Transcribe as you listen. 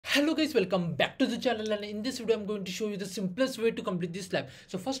Hello guys, welcome back to the channel, and in this video I'm going to show you the simplest way to complete this lab.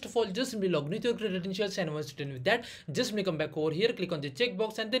 So first of all, just simply log in with your credentials, and once you're done with that, just simply come back over here, click on the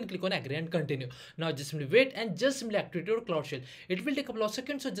checkbox and then click on agree and continue. Now just simply wait and just simply activate your Cloud Shell. It will take a couple of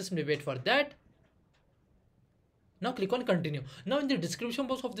seconds, so just simply wait for that. Now click on continue. Now in the description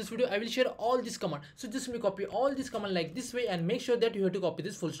box of this video I will share all this command, so just simply copy all this command like this way and make sure that you have to copy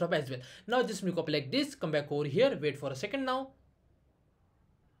this full stop as well. Now just simply copy like this, come back over here, wait for a second. Now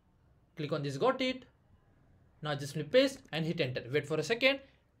click on this, got it. Now just simply paste and hit enter, wait for a second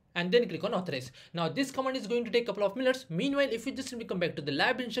and then click on authorize. Now this command is going to take a couple of minutes. Meanwhile, if you just simply come back to the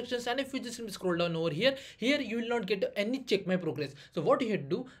lab instructions and if you just simply scroll down over here, you will not get any check my progress. So what you have to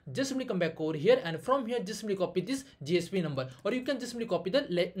do, just simply come back over here and from here just simply copy this GSP number, or you can just simply copy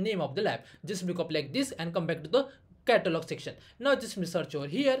the name of the lab. Just simply copy like this and come back to the catalog section. Now just simply search over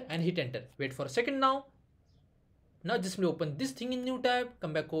here and hit enter, wait for a second. Now just simply open this thing in new tab,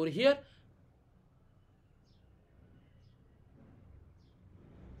 come back over here.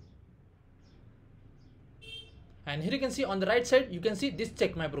 And here you can see on the right side, you can see this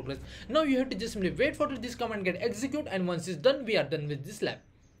check my progress. Now you have to just simply wait for this command get execute, and once it's done, we are done with this lab.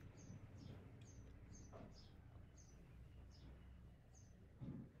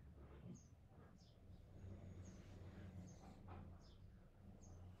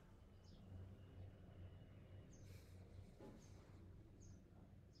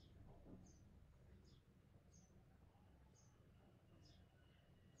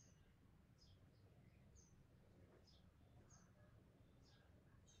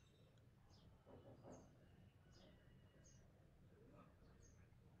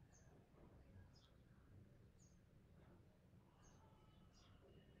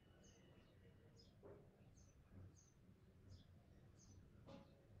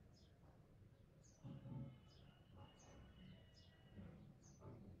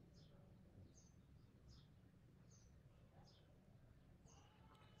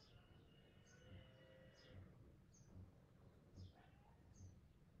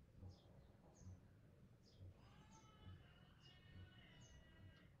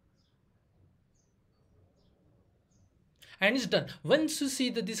 And it's done. Once you see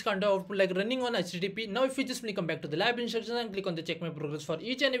this kind of output like running on HTTP, now if you just come back to the lab instructions and click on the check my progress for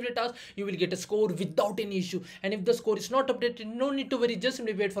each and every task, you will get a score without any issue. And if the score is not updated, no need to worry, just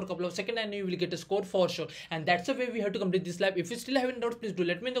simply wait for a couple of seconds and you will get a score for sure. And that's the way we have to complete this lab. If you still have any doubts, please do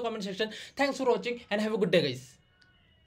let me in the comment section. Thanks for watching and have a good day, guys.